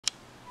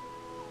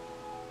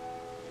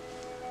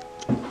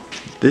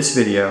This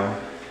video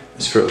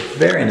is for a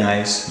very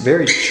nice,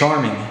 very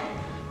charming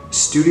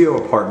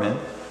studio apartment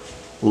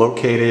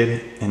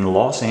located in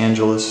Los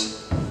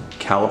Angeles,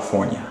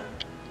 California.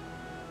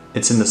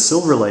 It's in the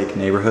Silver Lake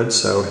neighborhood,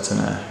 so it's in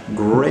a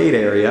great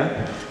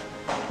area.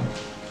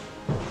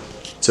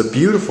 It's a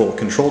beautiful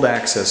controlled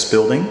access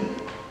building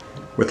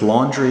with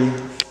laundry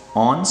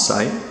on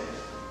site.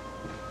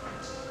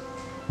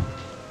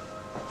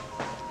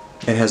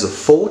 It has a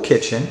full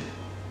kitchen,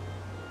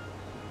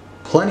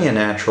 plenty of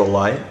natural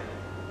light,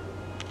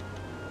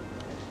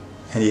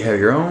 and you have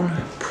your own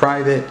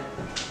private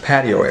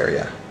patio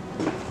area.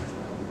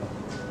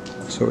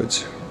 So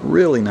it's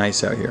really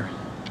nice out here.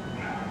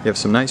 You have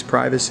some nice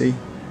privacy,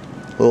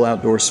 a little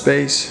outdoor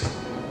space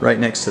right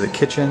next to the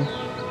kitchen.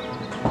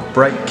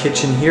 Bright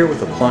kitchen here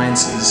with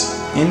appliances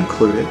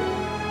included.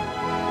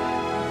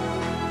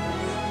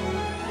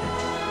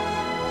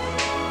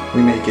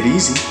 We make it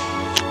easy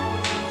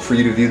for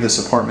you to view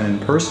this apartment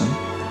in person.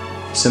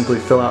 Simply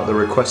fill out the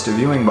request a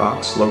viewing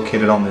box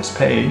located on this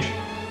page.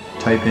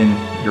 Type in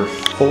your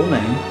full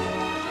name,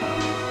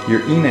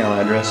 your email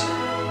address,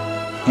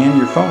 and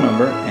your phone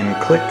number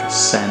and click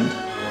send,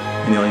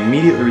 and you'll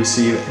immediately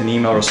receive an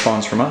email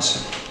response from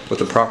us with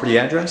the property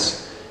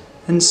address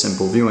and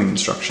simple viewing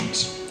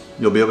instructions.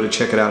 You'll be able to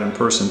check it out in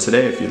person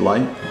today if you'd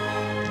like.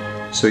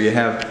 So you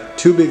have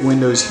two big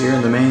windows here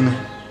in the main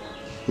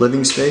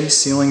living space,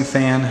 ceiling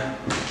fan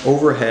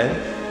overhead,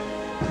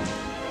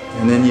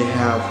 and then you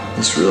have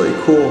this really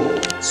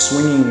cool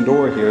swinging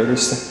door here.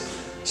 This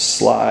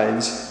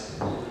slides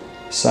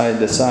side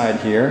to side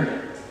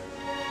here.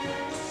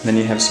 Then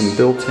you have some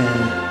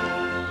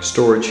built-in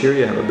storage here.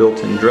 You have a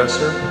built-in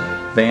dresser,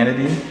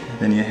 vanity,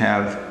 then you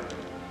have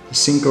a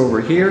sink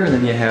over here, and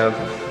then you have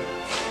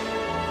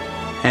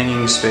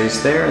hanging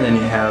space there, and then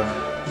you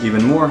have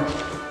even more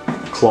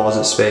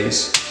closet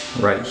space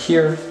right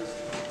here.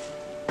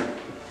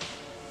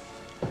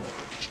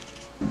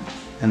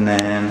 And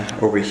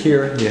then over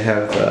here you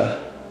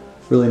have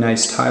really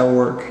nice tile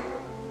work,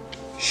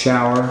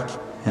 shower,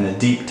 and a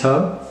deep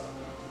tub.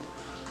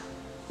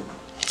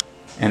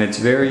 And it's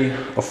very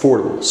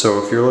affordable.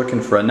 So if you're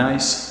looking for a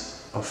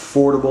nice,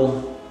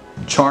 affordable,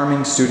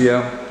 charming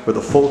studio with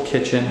a full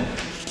kitchen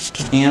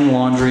and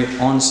laundry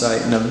on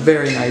site in a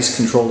very nice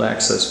controlled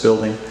access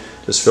building,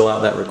 just fill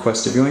out that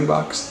request a viewing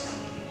box,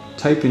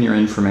 type in your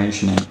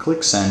information and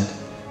click send,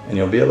 and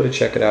you'll be able to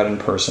check it out in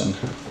person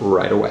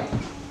right away.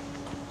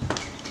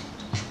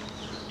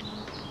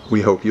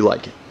 We hope you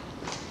like it.